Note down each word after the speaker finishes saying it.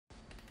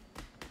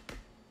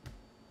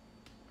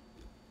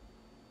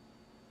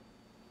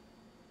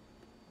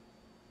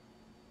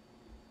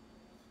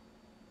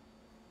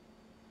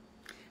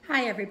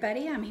Hi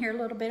everybody, I'm here a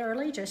little bit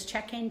early, just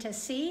checking to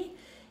see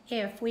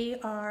if we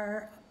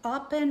are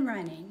up and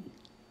running.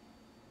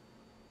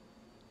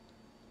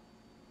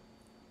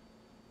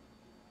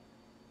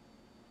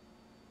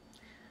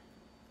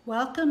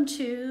 Welcome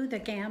to the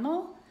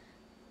GAML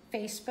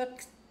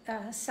Facebook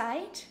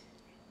site,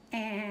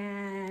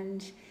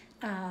 and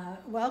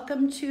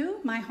welcome to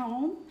my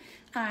home.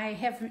 I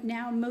have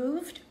now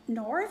moved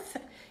north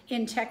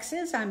in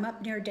Texas. I'm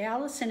up near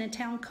Dallas in a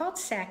town called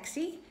Saxe.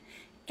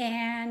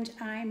 And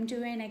I'm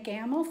doing a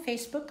GAML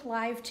Facebook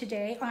Live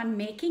today on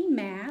making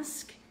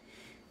masks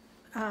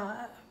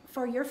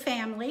for your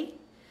family.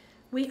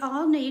 We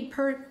all need,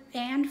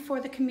 and for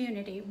the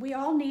community, we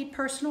all need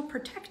personal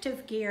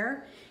protective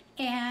gear.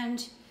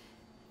 And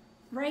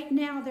right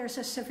now there's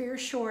a severe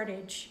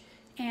shortage.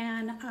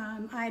 And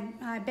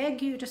I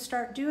beg you to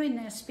start doing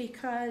this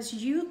because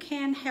you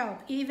can help.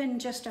 Even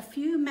just a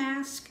few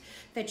masks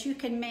that you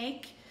can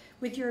make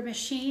with your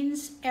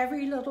machines,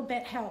 every little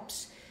bit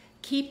helps.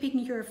 Keeping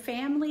your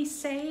family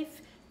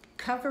safe,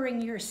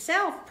 covering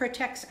yourself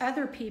protects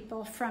other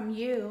people from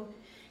you,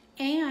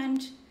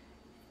 and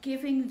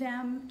giving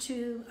them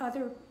to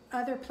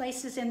other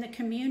places in the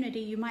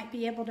community. You might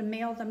be able to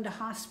mail them to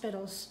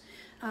hospitals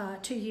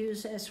to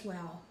use as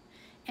well.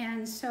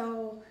 And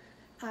so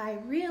I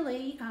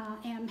really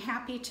am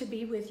happy to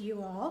be with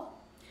you all.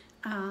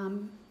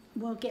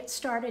 We'll get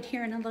started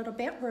here in a little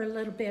bit. We're a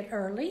little bit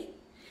early.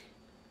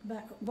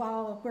 But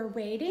while we're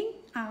waiting,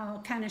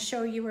 I'll kind of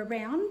show you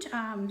around.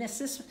 This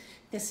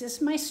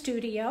is my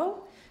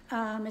studio.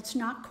 It's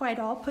not quite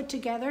all put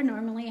together.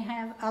 Normally I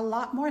have a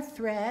lot more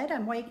thread.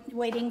 I'm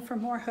waiting for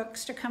more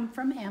hooks to come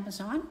from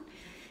Amazon.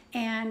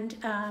 And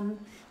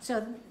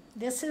so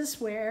this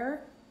is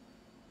where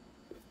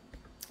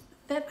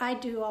that I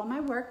do all my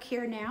work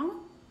here now.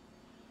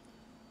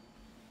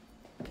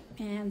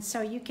 And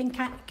so you can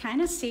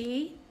kind of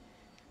see.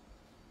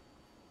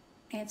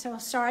 And so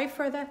sorry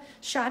for the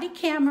shoddy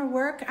camera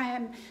work. I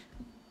am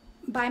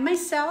by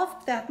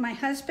myself. That my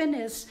husband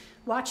is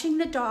watching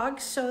the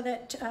dogs so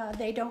that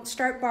they don't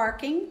start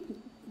barking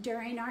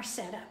during our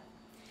setup.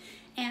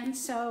 And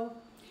so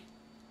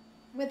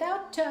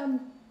without,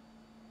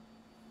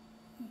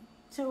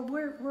 so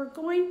we're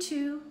going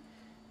to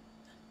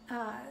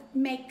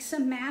make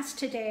some masks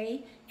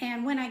today.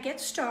 And when I get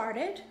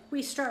started,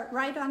 we start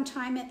right on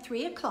time at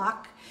 3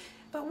 o'clock.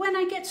 But when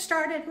I get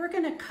started, we're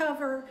going to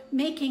cover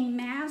making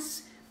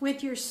masks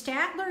with your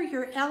Statler,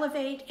 your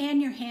Elevate,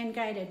 and your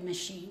hand-guided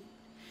machine.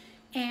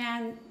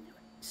 And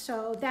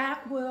so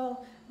that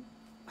will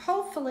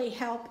hopefully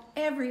help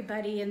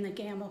everybody in the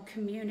GAML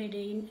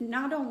community,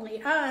 not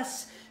only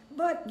us,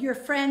 but your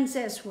friends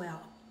as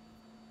well.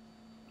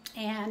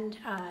 And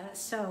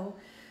so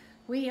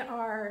we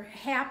are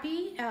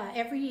happy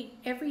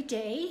every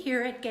day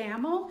here at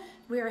GAML.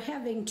 We're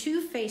having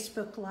 2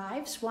 Facebook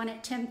Lives, one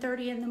at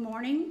 10:30 in the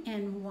morning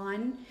and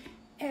one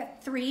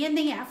at 3 in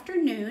the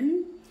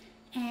afternoon.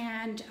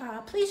 And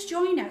please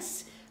join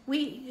us.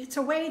 It's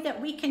a way that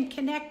we can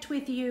connect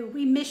with you.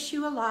 We miss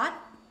you a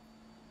lot.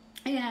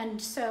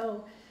 And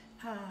so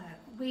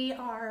we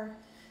are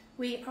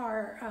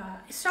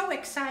so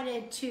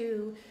excited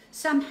to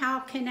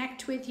somehow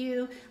connect with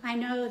you. I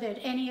know that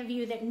any of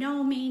you that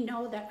know me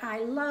know that I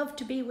love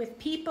to be with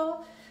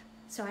people.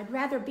 So I'd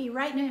rather be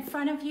right in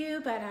front of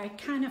you, but I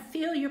kind of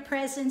feel your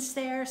presence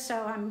there.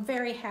 So I'm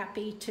very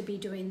happy to be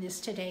doing this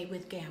today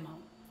with GAML.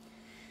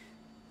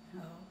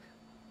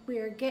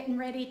 We're getting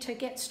ready to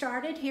get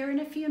started here in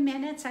a few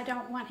minutes. I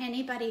don't want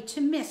anybody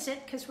to miss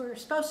it because we're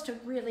supposed to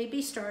really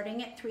be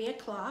starting at 3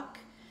 o'clock.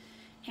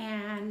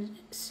 And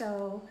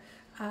so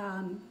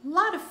a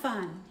lot of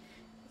fun.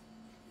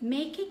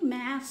 Making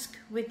masks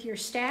with your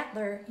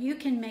Statler, you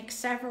can make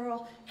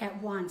several at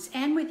once,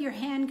 and with your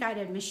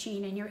hand-guided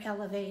machine and your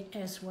Elevate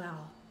as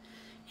well.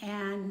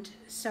 And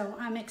so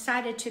I'm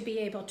excited to be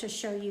able to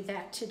show you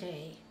that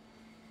today.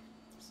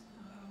 So,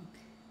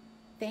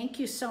 thank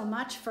you so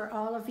much for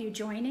all of you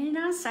joining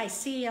us. I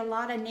see a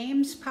lot of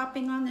names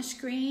popping on the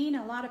screen,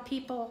 a lot of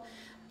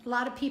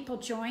people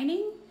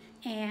joining,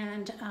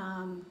 and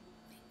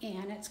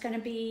it's going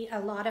to be a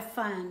lot of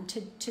fun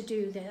to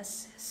do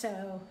this.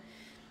 So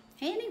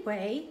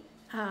anyway,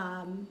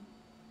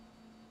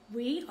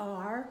 we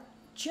are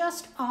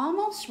just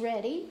almost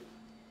ready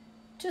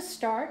to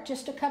start,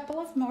 just a couple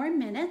of more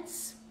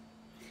minutes,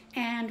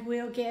 and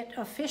we'll get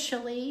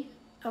officially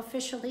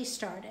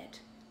started.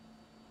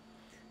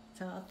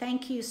 So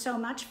thank you so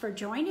much for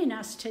joining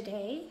us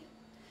today.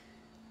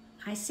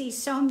 I see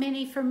so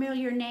many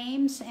familiar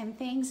names and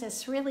things.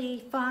 It's really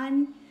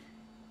fun.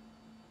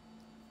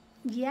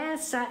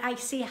 Yes, I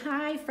see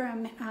hi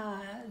from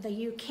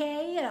the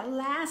UK,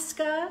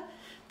 Alaska.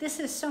 This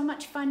is so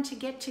much fun to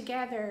get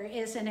together,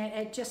 isn't it?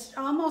 It just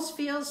almost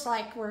feels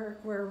like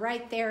we're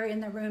right there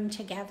in the room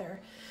together.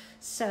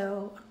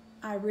 So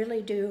I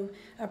really do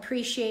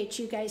appreciate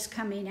you guys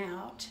coming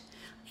out.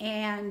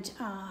 And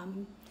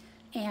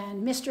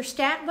Mr.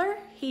 Statler,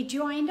 he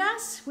joined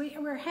us.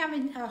 We're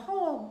having a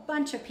whole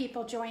bunch of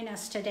people join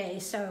us today,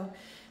 so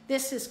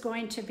this is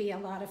going to be a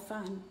lot of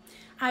fun.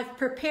 I've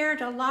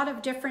prepared a lot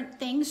of different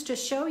things to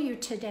show you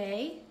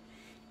today,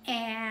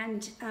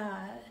 and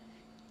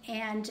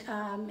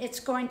it's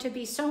going to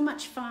be so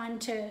much fun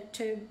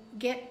to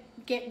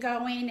get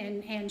going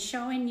and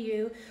showing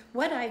you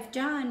what I've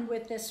done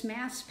with this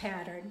mask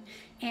pattern.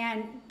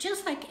 And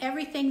just like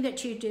everything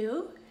that you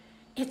do,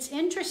 it's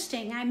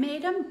interesting. I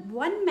made them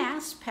one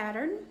mask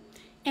pattern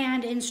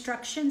and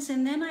instructions,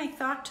 and then I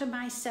thought to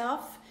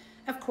myself,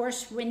 of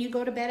course, when you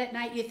go to bed at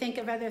night, you think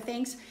of other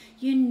things.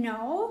 You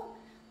know,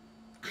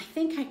 I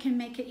think I can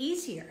make it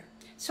easier.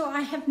 So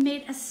I have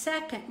made a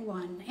second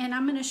one, and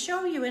I'm going to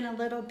show you in a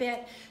little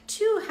bit,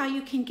 too, how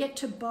you can get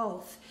to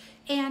both.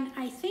 And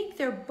I think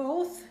they're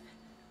both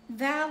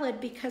valid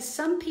because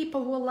some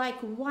people will like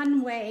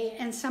one way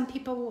and some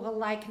people will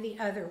like the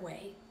other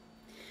way.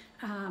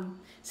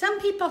 Some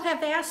people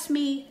have asked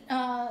me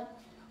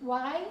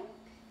why.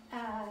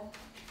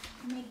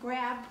 Let me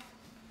grab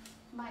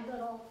my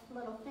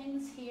little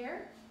things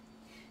here.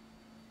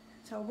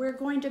 So we're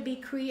going to be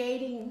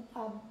creating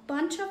a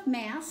bunch of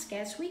masks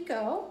as we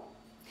go,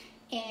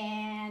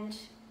 and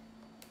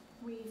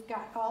we've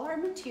got all our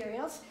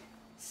materials.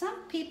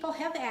 Some people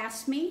have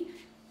asked me,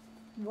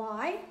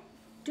 why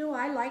do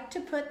I like to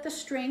put the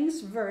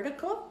strings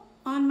vertical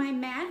on my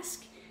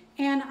mask?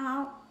 And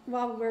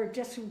while we're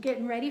just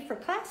getting ready for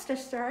class to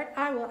start,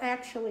 I will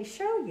actually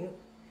show you.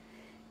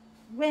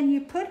 When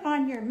you put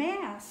on your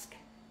mask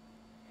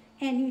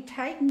and you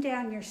tighten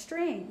down your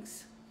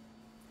strings,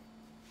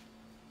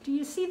 do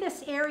you see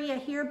this area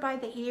here by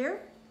the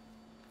ear?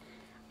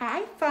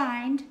 I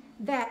find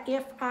that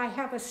if I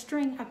have a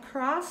string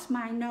across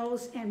my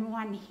nose and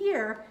one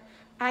here,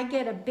 I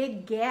get a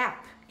big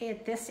gap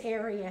at this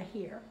area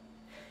here.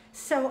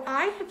 So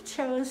I have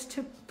chose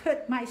to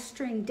put my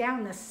string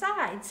down the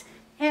sides,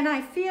 and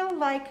I feel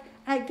like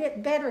I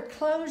get better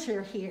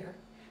closure here.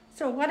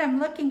 So what I'm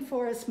looking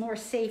for is more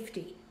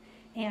safety.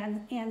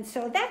 And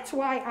so that's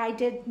why I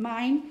did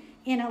mine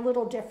in a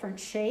little different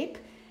shape.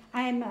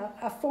 I'm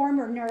a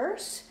former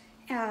nurse,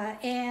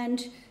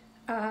 and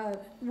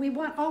we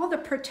want all the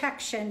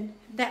protection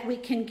that we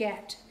can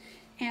get.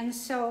 And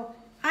so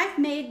I've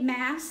made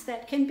masks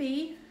that can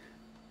be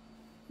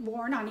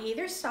worn on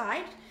either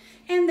side,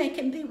 and they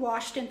can be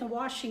washed in the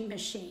washing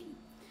machine.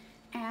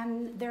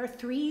 And they're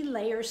 3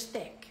 layers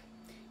thick.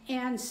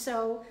 And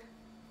so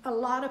a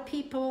lot of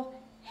people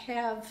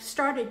have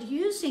started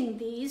using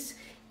these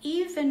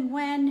even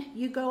when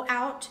you go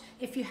out,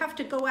 if you have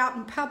to go out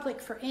in public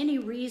for any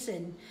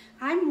reason.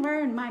 I'm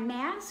wearing my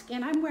mask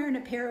and I'm wearing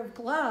a pair of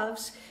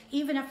gloves,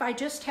 even if I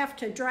just have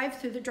to drive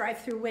through the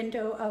drive-through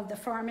window of the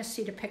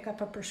pharmacy to pick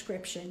up a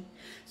prescription.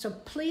 So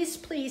please,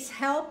 please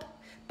help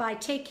by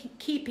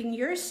keeping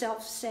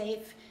yourself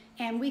safe,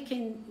 and we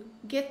can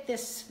get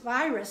this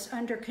virus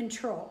under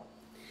control.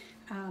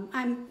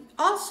 I'm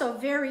also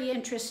very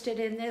interested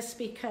in this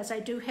because I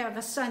do have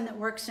a son that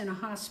works in a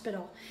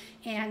hospital,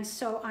 and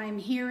so I'm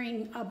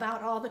hearing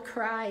about all the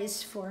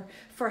cries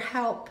for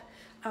help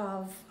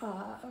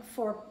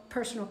for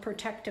personal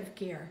protective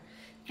gear.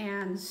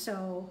 And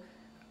so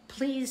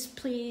please,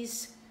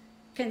 please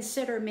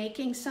consider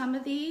making some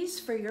of these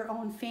for your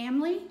own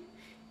family,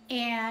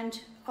 and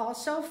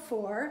also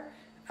for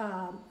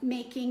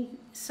making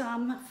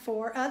some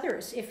for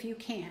others if you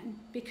can,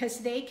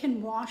 because they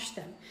can wash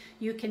them.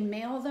 You can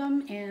mail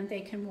them and they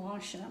can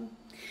wash them.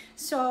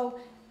 So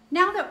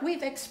now that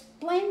we've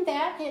explained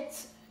that,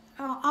 it's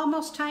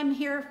almost time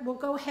here. We'll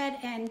go ahead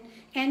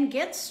and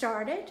get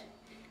started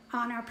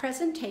on our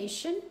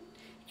presentation.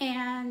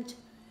 And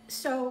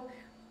so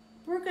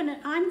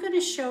I'm gonna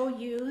show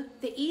you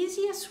the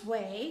easiest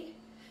way.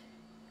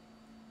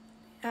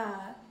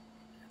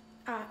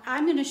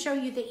 I'm going to show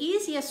you the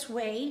easiest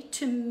way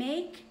to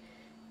make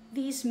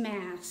these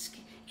masks,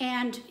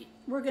 and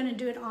we're going to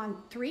do it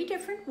on 3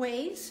 different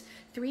ways,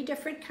 3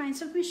 different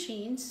kinds of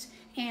machines,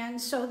 and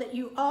so that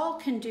you all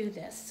can do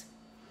this.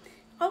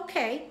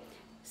 Okay,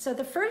 so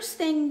the first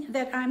thing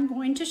that I'm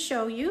going to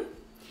show you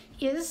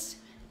is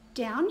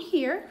down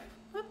here.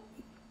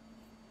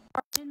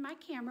 In my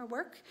camera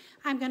work,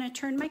 I'm going to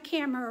turn my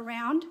camera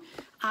around.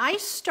 I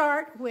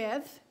start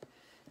with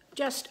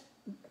just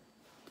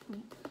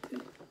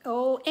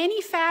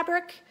any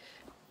fabric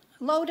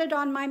loaded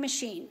on my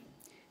machine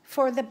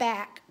for the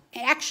back.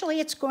 Actually,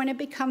 it's going to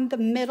become the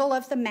middle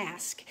of the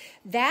mask.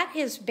 That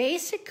is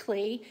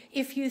basically,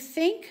 if you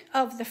think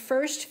of the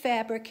first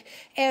fabric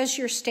as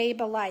your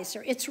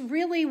stabilizer, it's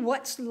really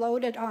what's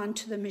loaded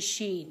onto the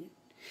machine.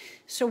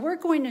 So we're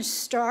going to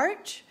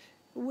start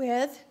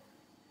with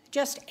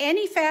just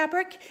any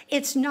fabric.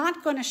 It's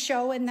not going to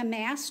show in the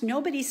mask.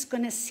 Nobody's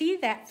going to see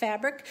that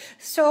fabric.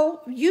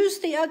 So use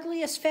the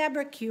ugliest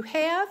fabric you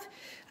have.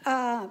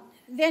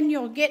 Then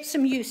you'll get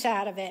some use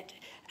out of it.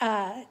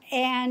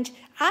 And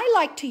I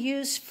like to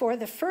use for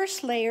the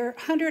first layer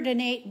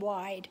 108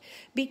 wide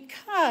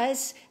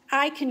because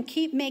I can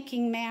keep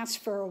making masks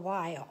for a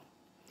while.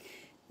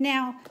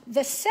 Now,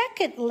 the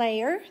second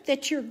layer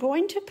that you're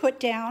going to put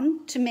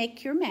down to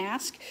make your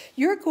mask,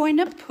 you're going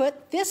to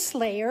put this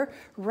layer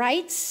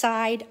right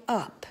side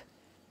up.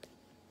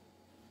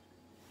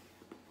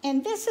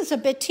 And this is a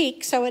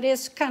batik, so it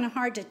is kind of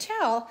hard to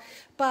tell,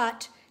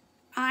 but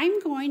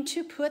I'm going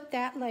to put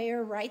that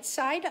layer right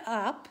side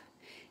up.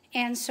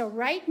 And so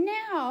right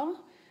now,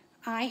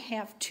 I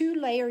have 2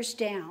 layers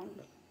down.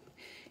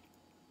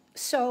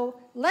 So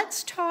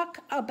let's talk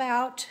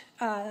about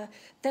the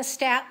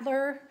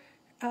Statler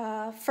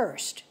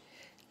first.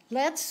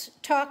 Let's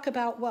talk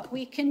about what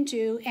we can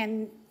do,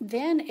 and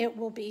then it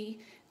will be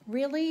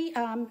really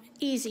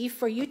easy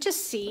for you to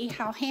see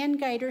how hand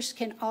guiders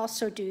can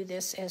also do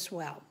this as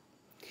well.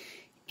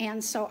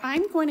 And so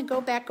I'm going to go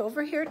back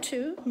over here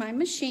to my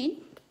machine.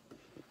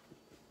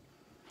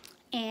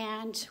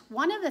 And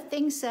one of the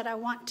things that I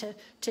want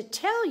to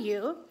tell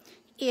you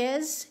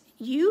is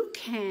you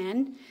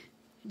can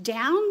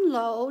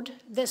download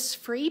this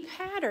free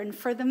pattern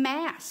for the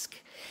mask.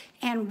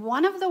 And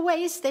one of the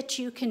ways that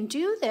you can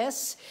do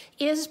this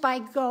is by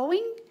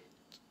going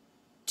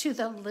to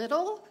the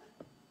little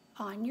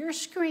on your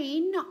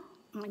screen,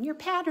 on your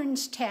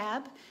Patterns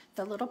tab,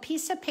 the little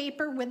piece of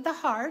paper with the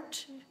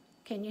heart.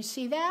 Can you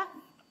see that?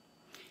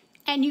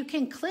 And you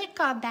can click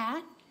on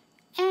that,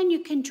 and you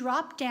can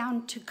drop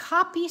down to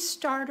Copy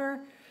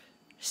Starter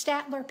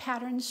Statler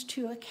Patterns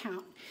to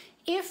Account.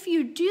 If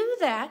you do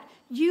that,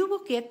 you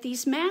will get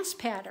these mask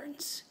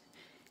patterns.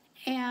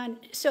 And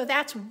so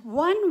that's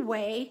one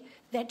way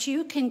that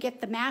you can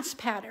get the mask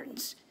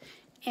patterns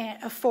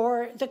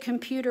for the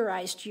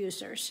computerized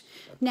users.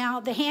 Now,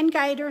 the hand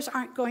guiders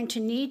aren't going to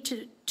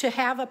need to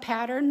have a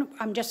pattern.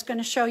 I'm just going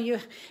to show you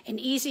an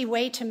easy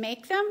way to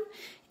make them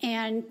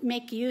and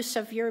make use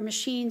of your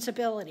machine's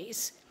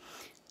abilities.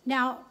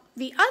 Now,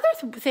 the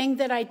other thing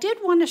that I did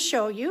want to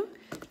show you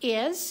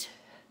is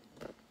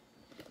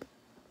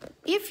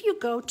if you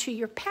go to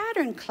your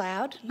pattern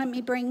cloud, let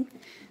me bring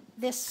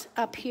this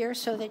up here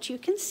so that you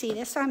can see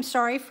this. I'm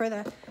sorry for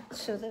the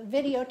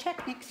video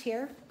techniques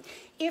here.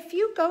 If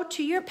you go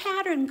to your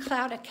pattern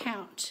cloud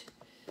account,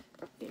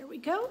 there we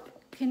go.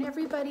 Can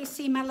everybody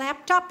see my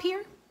laptop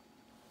here?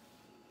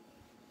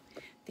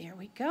 There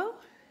we go.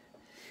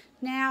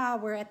 Now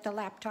we're at the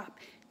laptop.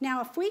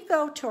 Now if we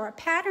go to our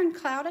pattern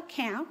cloud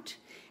account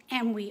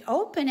and we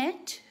open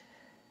it,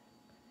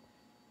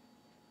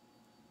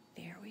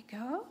 there we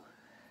go.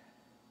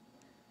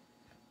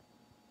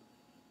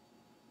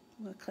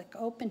 We'll click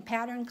Open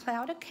Pattern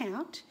Cloud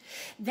Account.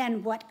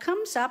 Then what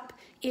comes up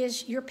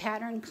is your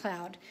Pattern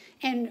Cloud.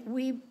 And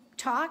we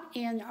taught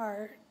in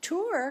our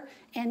tour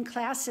and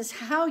classes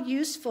how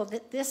useful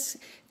that this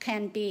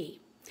can be.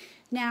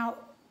 Now,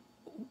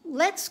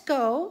 let's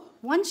go,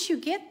 once you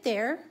get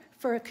there,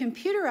 for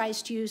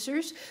computerized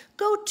users,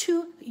 go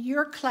to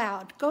your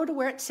cloud. Go to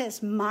where it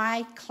says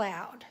My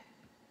Cloud.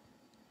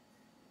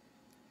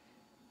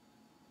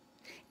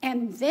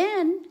 And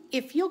then,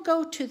 if you'll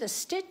go to the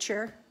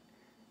Stitcher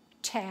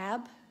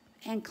tab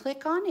and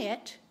click on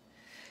it,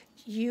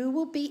 you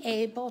will be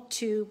able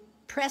to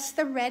press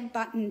the red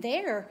button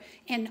there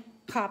and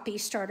copy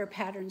starter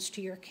patterns to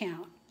your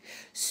account.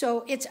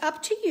 So it's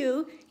up to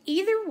you.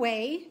 Either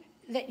way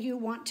that you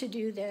want to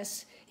do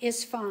this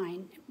is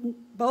fine.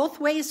 Both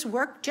ways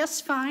work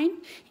just fine,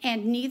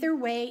 and neither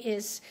way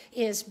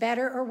is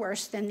better or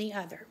worse than the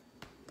other.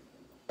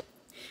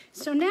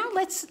 So now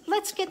let's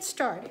get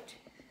started.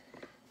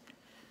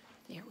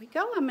 There we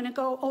go. I'm going to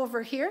go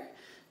over here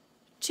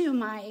to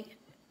my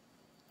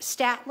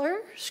Statler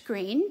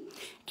screen,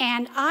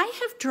 and I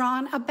have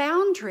drawn a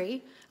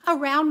boundary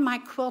around my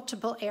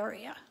quiltable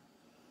area.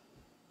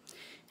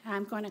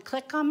 I'm going to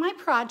click on my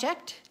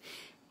project,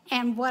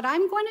 and what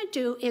I'm going to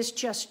do is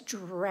just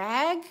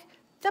drag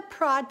the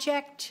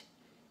project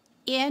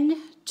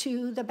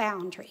into the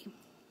boundary.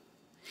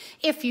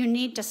 If you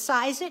need to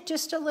size it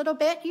just a little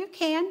bit, you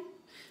can.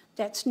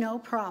 That's no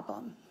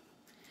problem.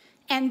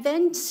 And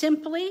then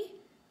simply,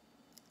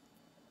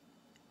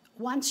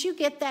 once you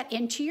get that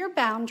into your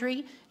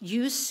boundary,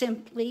 you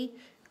simply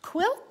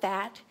quilt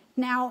that.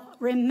 Now,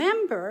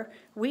 remember,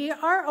 we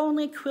are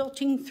only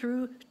quilting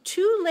through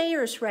 2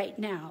 layers right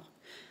now.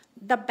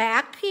 The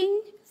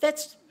backing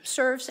that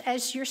serves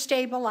as your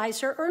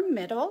stabilizer or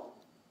middle,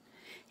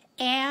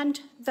 and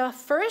the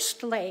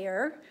first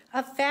layer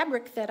of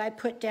fabric that I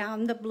put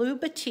down, the blue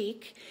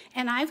batik,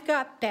 and I've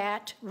got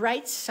that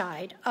right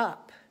side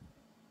up.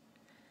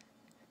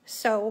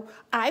 So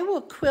I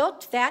will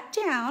quilt that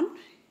down.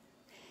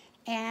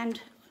 And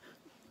here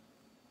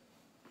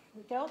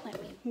we go, let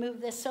me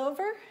move this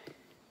over.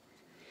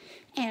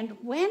 And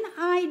when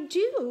I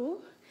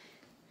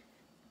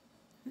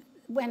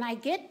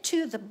get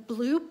to the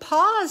blue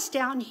paws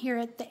down here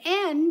at the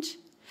end,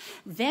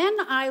 then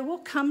I will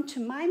come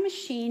to my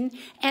machine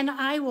and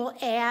I will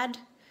add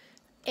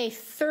a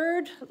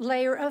 3rd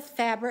layer of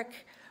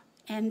fabric.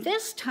 And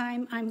this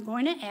time I'm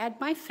going to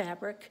add my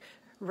fabric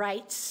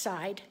right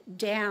side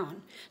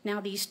down.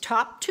 Now these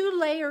top 2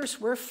 layers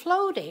were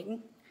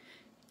floating,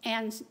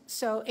 and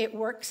so it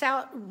works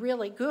out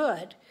really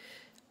good.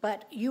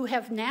 But you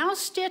have now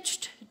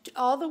stitched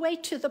all the way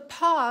to the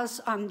paws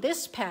on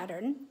this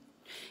pattern,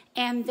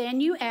 and then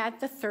you add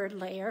the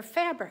 3rd layer of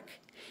fabric.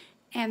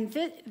 And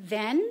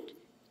then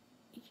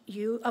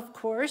you, of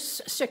course,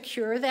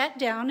 secure that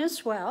down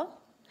as well.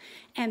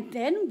 And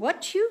then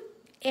what you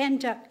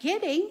end up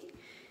getting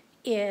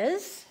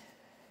is,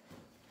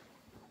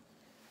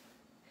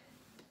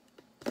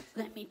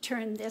 let me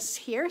turn this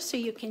here so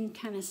you can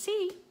kind of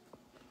see,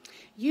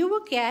 you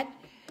will get,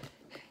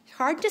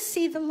 hard to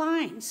see the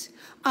lines.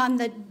 On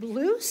the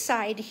blue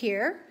side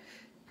here,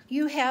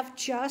 you have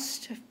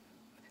just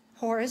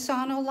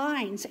horizontal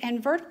lines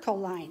and vertical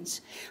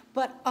lines.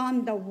 But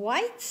on the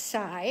white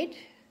side,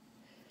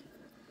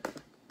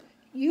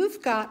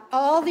 you've got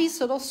all these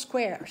little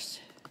squares.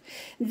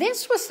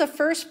 This was the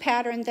first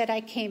pattern that I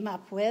came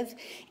up with,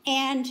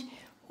 and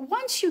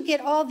once you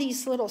get all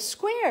these little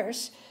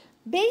squares,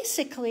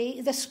 basically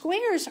the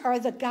squares are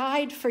the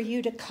guide for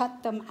you to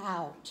cut them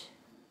out.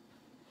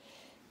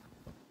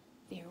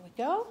 There we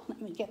go.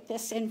 Let me get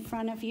this in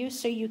front of you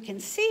so you can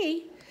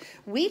see.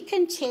 We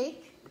can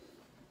take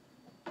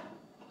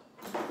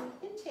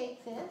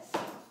this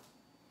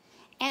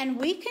and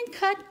we can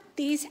cut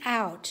these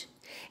out.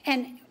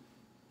 And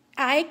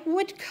I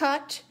would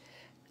cut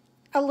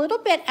a little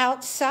bit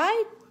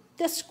outside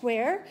the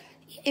square.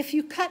 If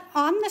you cut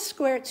on the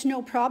square, it's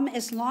no problem,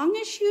 as long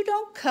as you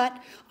don't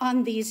cut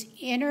on these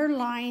inner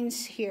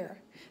lines here.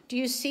 Do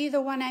you see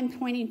the one I'm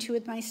pointing to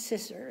with my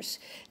scissors?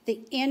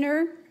 The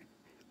inner,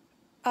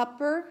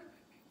 upper,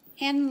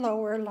 and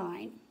lower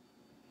line.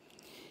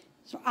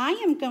 So I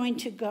am going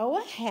to go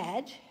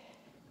ahead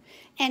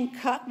and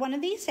cut one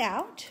of these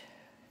out.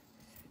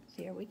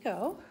 There we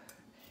go.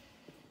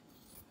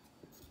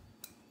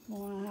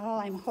 While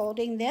I'm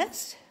holding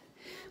this,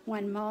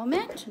 one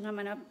moment, and I'm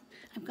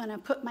gonna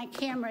put my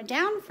camera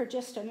down for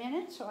just a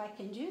minute so I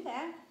can do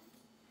that.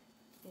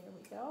 There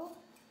we go.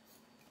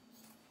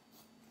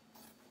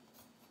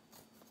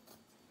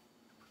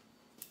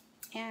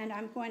 And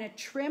I'm going to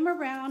trim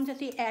around at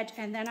the edge,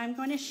 and then I'm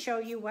going to show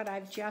you what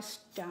I've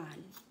just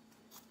done.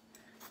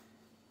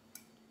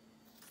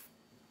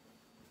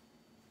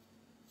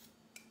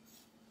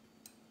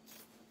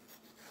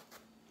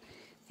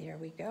 There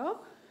we go.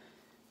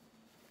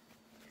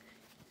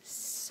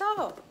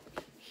 So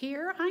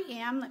here I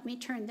am. Let me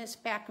turn this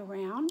back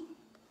around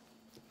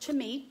to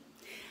me.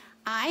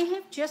 I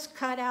have just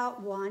cut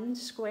out one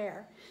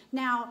square.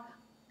 Now,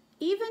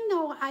 even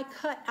though I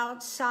cut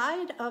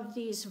outside of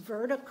these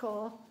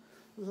vertical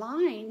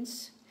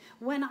lines,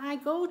 when I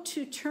go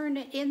to turn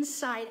it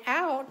inside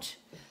out,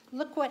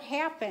 look what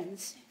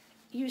happens.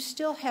 You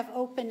still have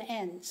open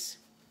ends.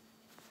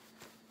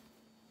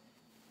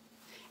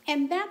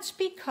 And that's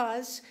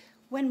because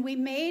when we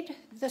made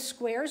the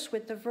squares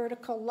with the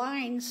vertical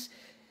lines,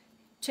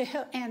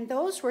 and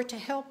those were to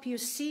help you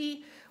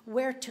see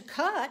where to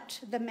cut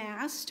the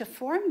mask to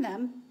form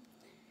them,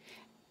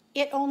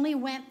 it only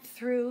went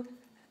through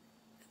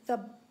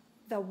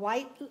the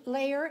white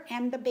layer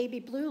and the baby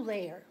blue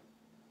layer.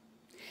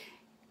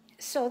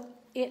 So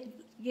it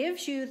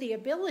gives you the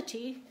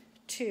ability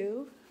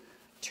to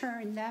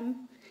turn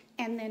them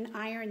and then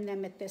iron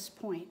them at this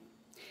point.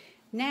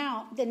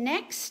 Now, the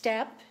next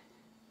step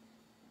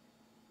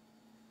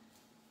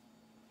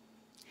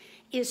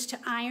is to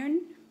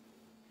iron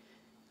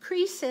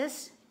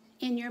creases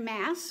in your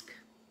mask.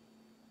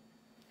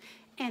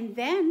 And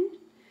then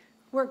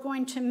we're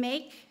going to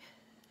make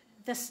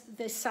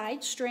the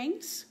side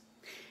strings.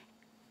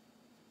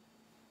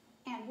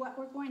 And what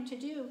we're going to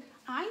do,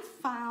 I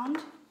found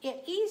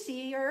it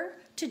easier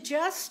to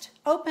just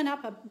open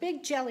up a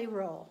big jelly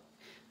roll.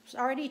 It's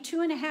already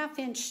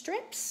 2.5-inch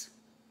strips.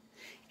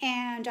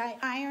 And I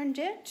ironed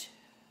it,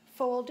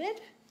 folded.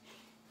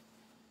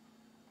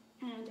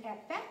 And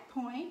at that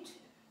point,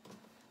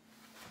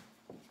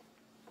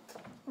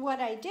 what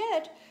I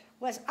did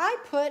was I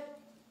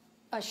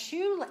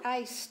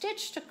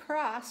stitched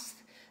across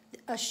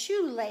a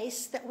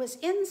shoelace that was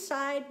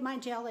inside my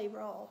jelly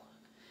roll.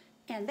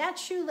 And that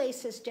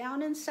shoelace is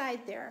down inside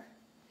there.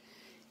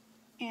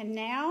 And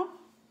now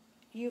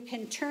you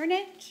can turn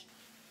it,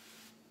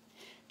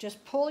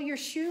 just pull your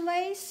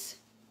shoelace,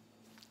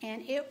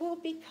 and it will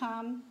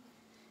become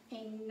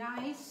a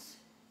nice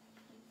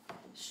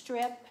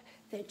strip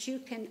that you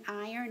can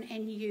iron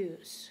and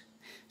use.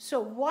 So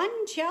one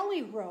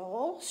jelly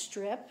roll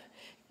strip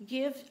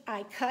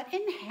I cut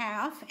in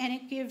half, and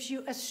it gives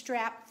you a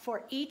strap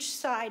for each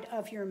side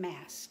of your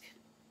mask.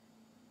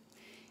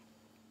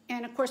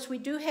 And of course, we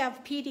do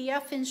have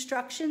PDF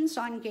instructions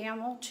on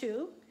Gamble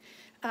too,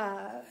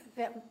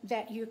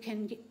 that you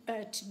can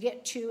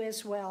get to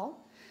as well.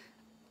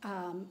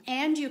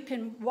 And you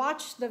can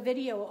watch the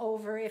video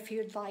over if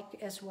you'd like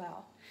as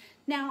well.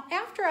 Now,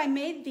 after I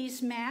made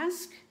these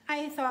masks,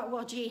 I thought,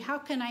 well, gee, how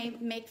can I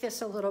make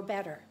this a little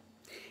better?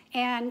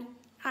 And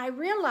I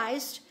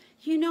realized,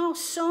 you know,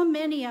 so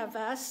many of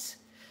us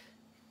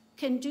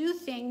can do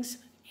things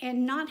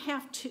and not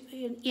have to,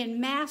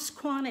 in mass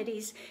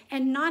quantities,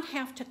 and not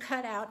have to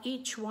cut out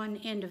each one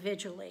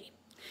individually.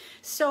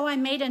 So I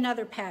made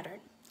another pattern.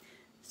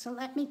 So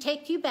let me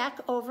take you back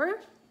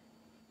over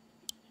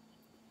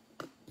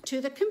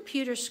to the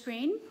computer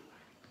screen.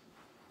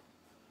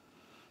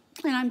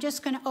 And I'm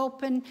just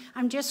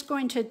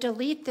going to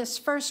delete this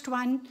first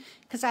one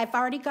because I've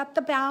already got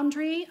the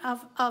boundary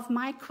of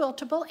my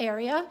quiltable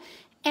area.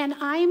 and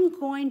I'm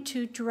going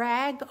to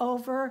drag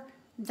over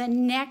the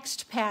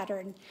next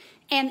pattern.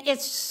 And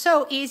it's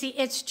so easy.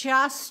 It's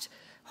just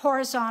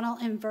horizontal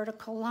and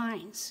vertical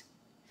lines.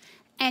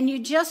 And you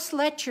just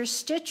let your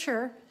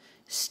stitcher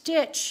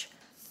stitch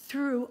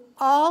through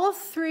all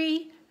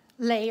 3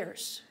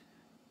 layers.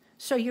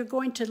 So you're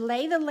going to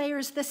lay the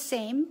layers the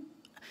same,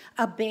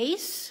 a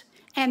base,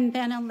 and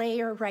then a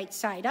layer right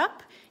side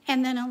up,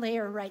 and then a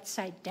layer right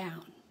side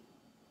down.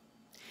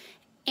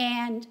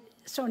 And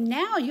so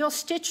now you'll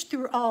stitch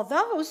through all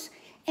those,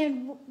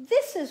 and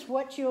this is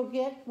what you'll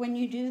get when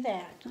you do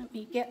that. Let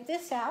me get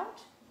this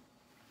out.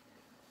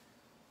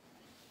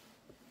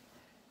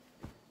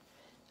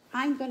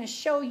 I'm going to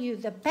show you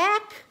the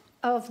back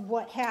of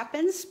what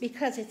happens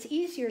because it's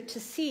easier to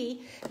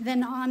see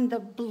than on the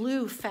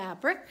blue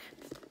fabric.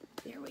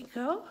 There we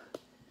go.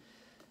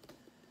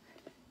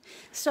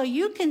 So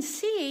you can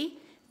see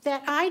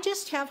that I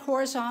just have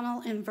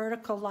horizontal and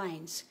vertical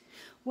lines.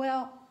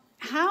 Well,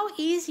 how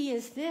easy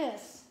is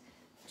this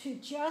to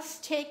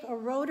just take a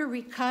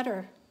rotary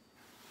cutter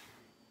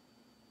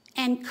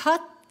and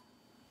cut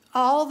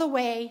all the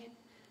way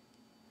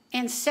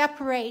and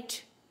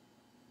separate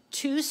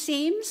 2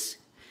 seams,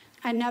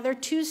 another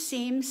 2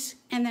 seams,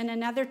 and then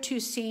another 2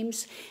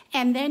 seams,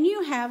 and then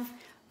you have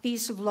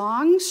these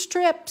long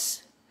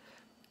strips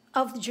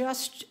of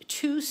just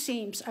 2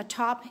 seams, a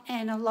top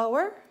and a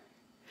lower.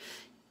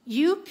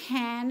 You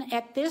can,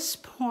 at this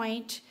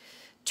point,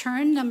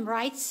 turn them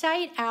right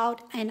side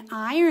out and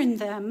iron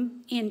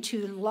them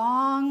into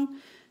long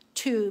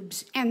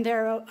tubes, and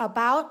they're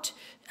about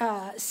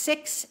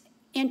 6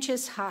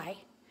 inches high.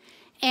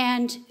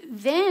 And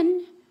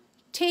then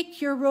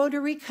take your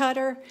rotary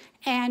cutter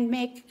and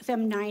make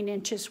them 9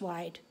 inches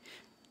wide.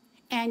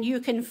 And you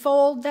can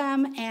fold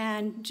them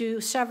and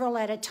do several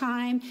at a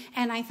time.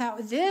 And I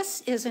thought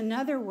this is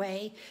another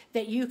way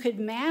that you could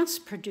mass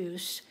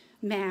produce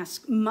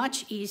masks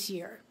much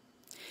easier.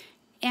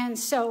 And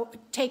so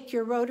take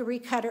your rotary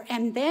cutter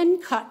and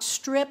then cut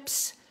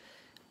strips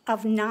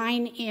of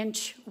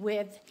 9-inch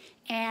width,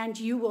 and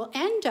you will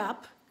end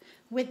up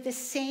with the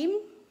same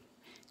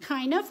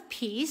kind of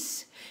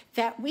piece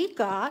that we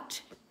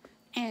got,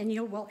 and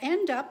you will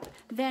end up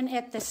then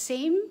at the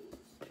same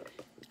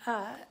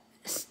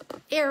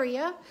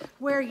area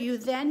where you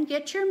then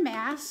get your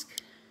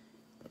mask,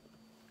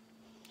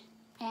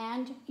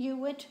 and you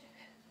would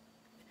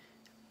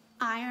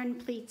iron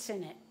pleats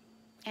in it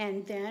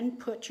and then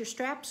put your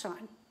straps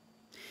on.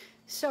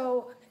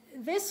 So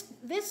this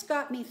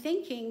got me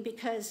thinking,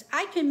 because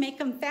I can make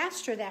them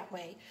faster that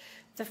way.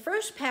 The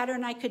first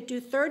pattern I could do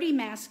 30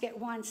 masks at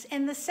once,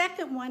 and the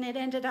second one it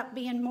ended up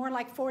being more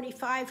like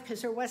 45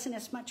 because there wasn't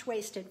as much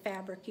wasted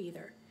fabric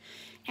either.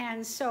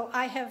 And so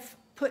I have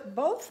put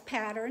both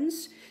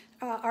patterns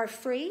are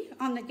free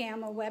on the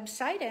Gamma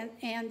website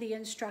and the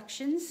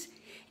instructions.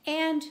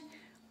 And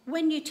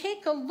when you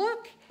take a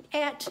look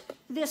at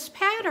this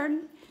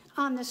pattern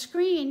on the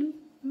screen,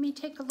 let me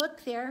take a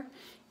look there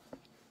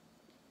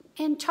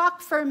and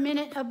talk for a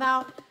minute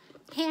about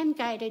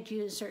hand-guided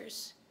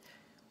users.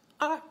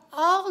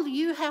 All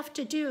you have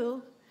to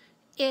do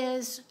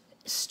is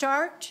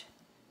start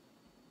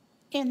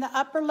in the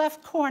upper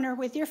left corner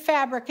with your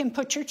fabric and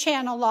put your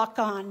channel lock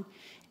on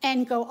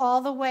and go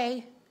all the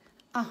way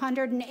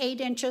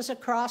 108 inches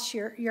across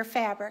your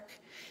fabric,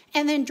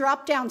 and then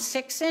drop down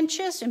 6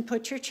 inches and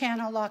put your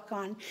channel lock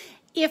on.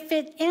 If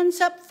it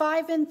ends up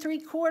 5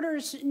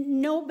 3/4,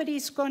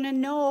 nobody's going to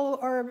know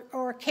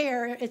or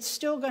care. It's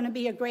still going to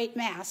be a great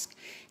mask.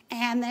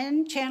 And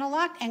then channel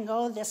lock and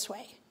go this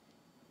way.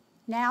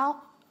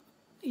 Now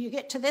you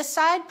get to this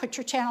side, put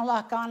your channel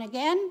lock on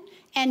again,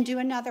 and do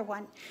another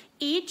one.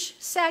 Each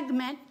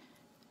segment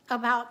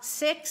about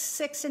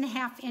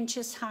 6.5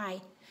 inches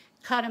high.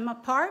 Cut them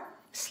apart,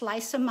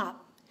 slice them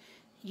up.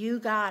 You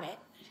got it.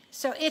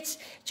 So it's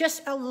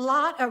just a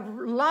lot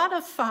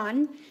of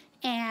fun.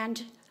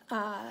 And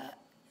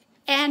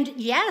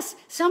yes,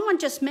 someone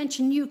just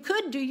mentioned you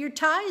could do your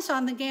ties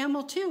on the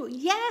Gamma too.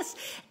 Yes,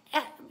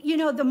 you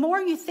know, the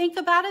more you think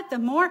about it, the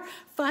more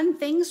fun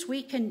things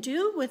we can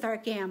do with our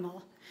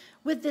Gamma.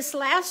 With this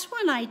last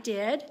one I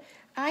did,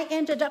 I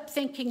ended up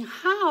thinking,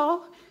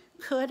 how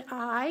could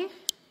I,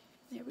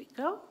 there we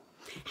go,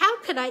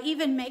 how could I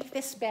even make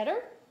this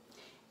better?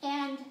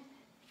 And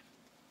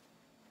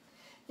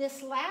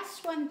this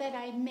last one that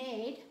I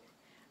made,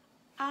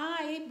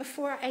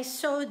 before I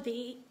sewed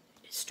the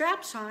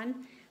straps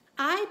on,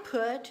 I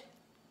put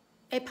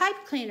a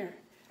pipe cleaner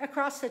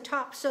across the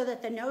top so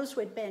that the nose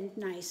would bend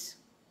nice.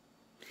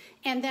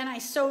 And then I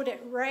sewed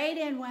it right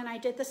in when I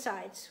did the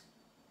sides.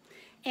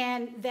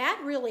 And that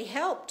really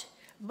helped.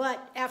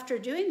 But after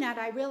doing that,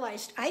 I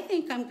realized I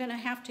think I'm going to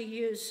have to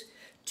use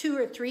 2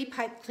 or 3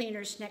 pipe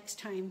cleaners next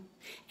time.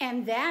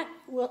 And that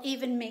will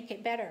even make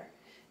it better.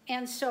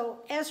 And so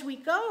as we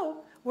go,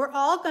 we're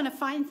all going to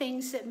find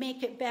things that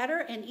make it better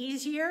and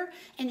easier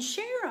and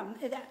share them.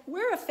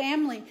 We're a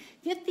family.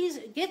 Get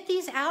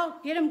these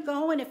out, get them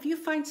going. If you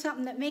find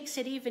something that makes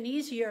it even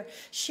easier,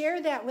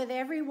 share that with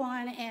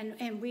everyone,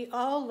 and we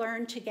all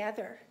learn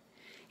together.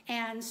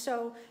 And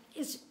so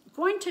it's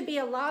going to be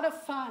a lot of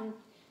fun.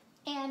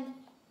 And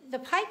the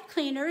pipe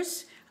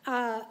cleaners,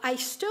 I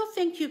still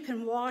think you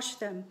can wash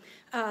them.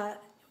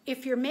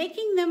 If you're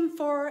making them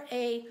for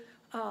a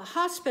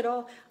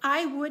hospital,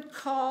 I would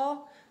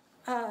call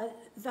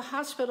the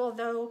hospital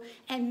though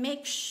and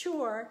make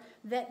sure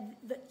that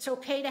it's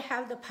okay to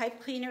have the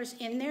pipe cleaners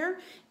in there.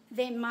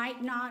 They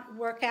might not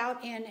work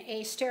out in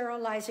a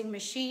sterilizing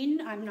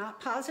machine, I'm not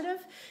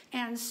positive,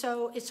 and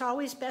so it's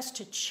always best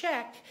to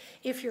check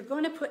if you're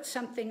going to put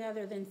something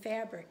other than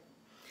fabric.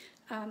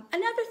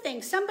 Another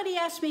thing, somebody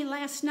asked me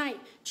last night,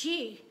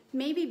 gee,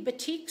 maybe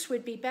batiks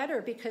would be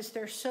better because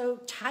they're so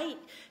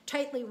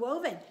tightly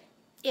woven.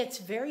 It's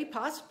very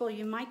possible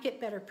you might get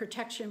better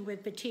protection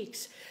with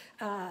batiks.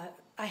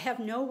 I have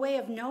no way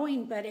of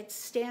knowing, but it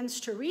stands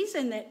to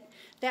reason that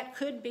that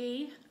could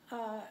be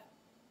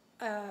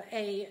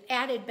a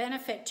added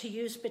benefit to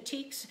use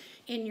batiks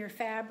in your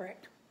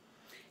fabric.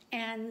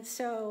 And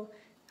so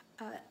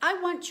I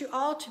want you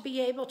all to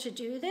be able to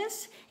do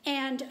this,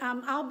 and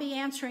I'll be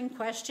answering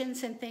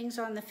questions and things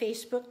on the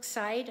Facebook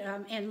site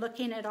and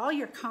looking at all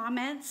your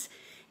comments,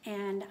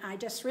 and I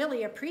just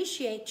really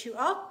appreciate you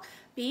all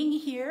being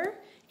here,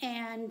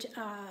 and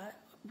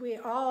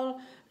we're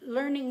all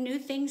learning new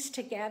things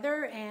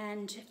together,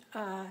 and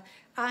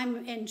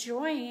I'm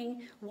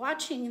enjoying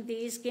watching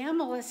these.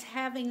 Gamble is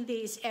having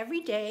these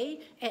every day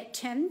at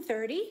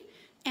 10:30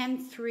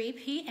 and 3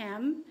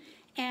 p.m.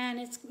 and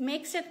it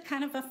makes it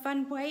kind of a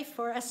fun way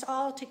for us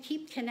all to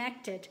keep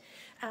connected.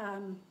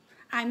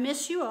 I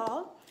miss you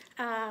all.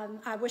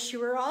 I wish you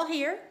were all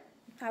here.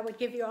 I would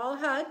give you all a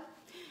hug,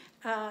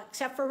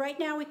 except for right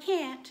now we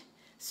can't.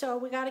 So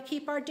we got to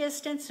keep our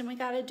distance and we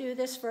got to do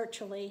this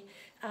virtually.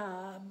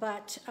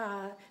 But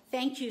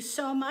thank you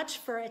so much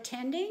for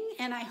attending,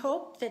 and I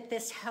hope that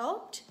this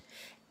helped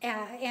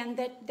and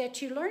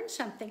that you learned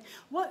something.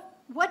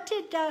 What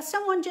did,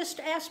 someone just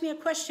asked me a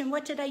question,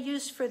 what did I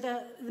use for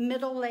the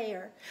middle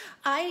layer?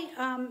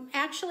 I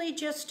actually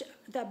just,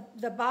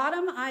 the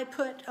bottom, I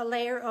put a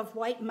layer of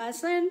white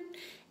muslin,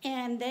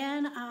 and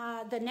then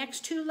the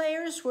next 2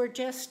 layers were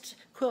just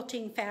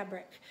quilting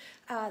fabric.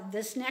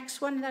 This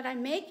next one that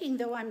I'm making,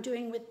 though, I'm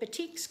doing with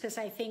batiks because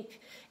I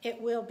think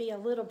it will be a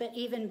little bit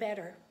even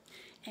better.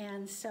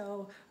 And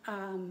so,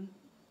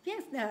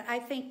 yeah, I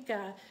think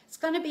it's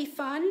going to be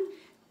fun.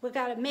 We've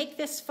got to make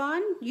this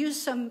fun,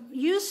 use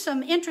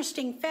some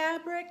interesting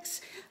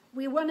fabrics.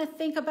 We want to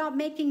think about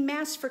making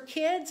masks for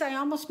kids. I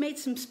almost made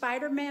some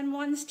Spider-Man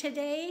ones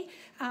today.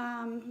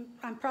 I'm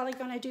probably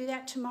going to do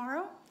that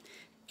tomorrow.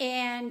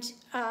 And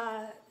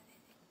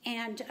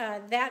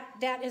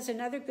that is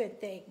another good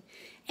thing.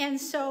 And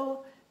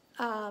so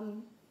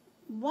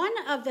one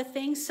of the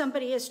things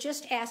somebody is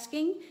just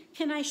asking,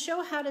 can I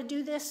show how to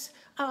do this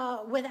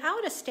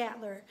without a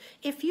Statler?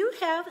 If you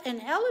have an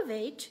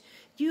Elevate,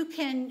 you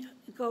can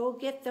go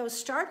get those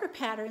starter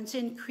patterns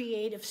in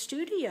Creative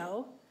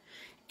Studio,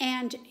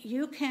 and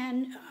you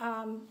can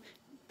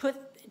put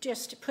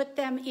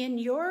them in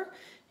your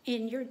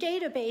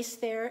database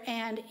there,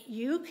 and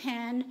you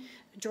can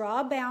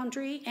draw a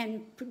boundary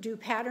and do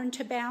pattern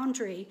to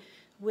boundary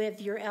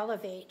with your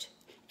Elevate.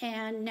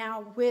 And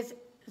now with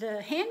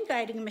the hand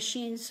guiding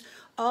machines,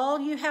 all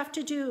you have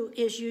to do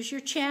is use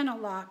your channel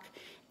lock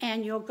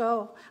and you'll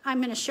go. I'm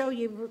going to show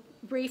you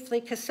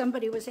briefly because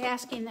somebody was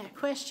asking that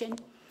question.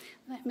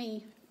 Let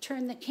me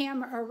turn the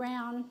camera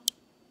around.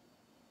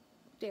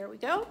 There we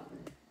go.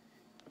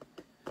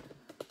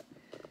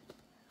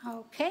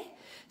 Okay,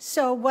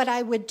 so what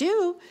I would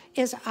do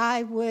is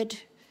I would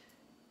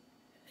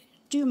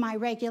do my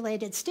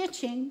regulated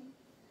stitching,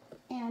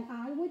 and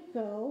I would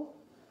go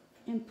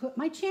and put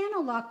my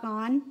channel lock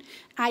on.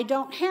 I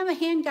don't have a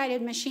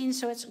hand-guided machine,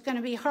 so it's going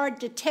to be hard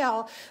to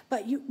tell,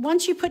 but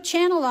once you put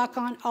channel lock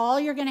on, all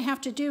you're going to have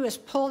to do is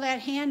pull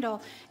that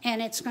handle,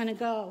 and it's going to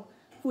go.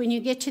 When you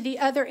get to the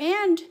other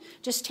end,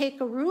 just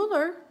take a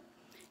ruler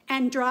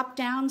and drop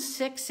down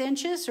 6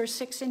 inches or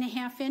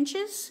 6.5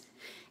 inches,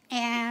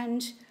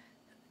 and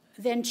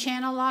then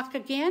channel lock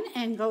again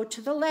and go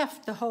to the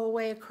left the whole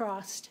way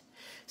across.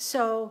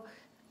 So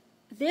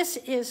this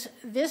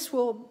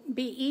will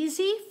be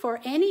easy for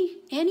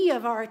any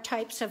of our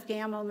types of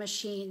gamma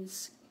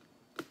machines.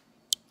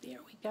 There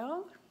we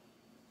go.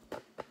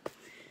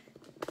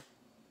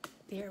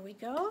 There we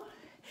go.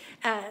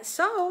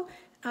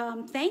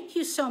 Thank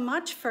you so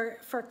much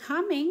for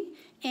coming.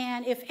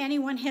 And if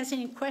anyone has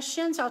any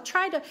questions, I'll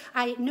try to,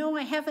 I know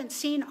I haven't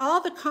seen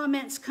all the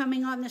comments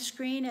coming on the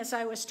screen as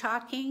I was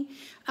talking,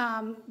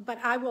 but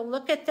I will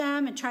look at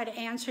them and try to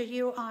answer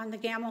you on the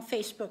Gamel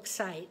Facebook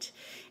site.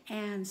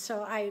 And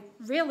so I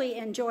really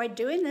enjoyed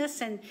doing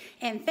this, and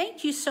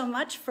thank you so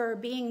much for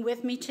being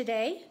with me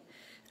today.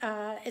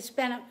 It's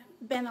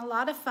been a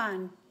lot of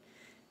fun.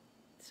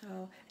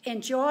 So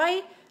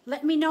enjoy.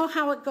 Let me know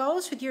how it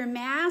goes with your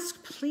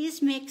mask.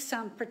 Please make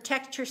some.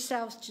 Protect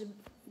yourselves.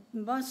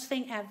 Most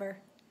thing ever.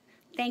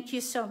 Thank you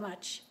so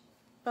much.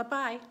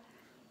 Bye-bye.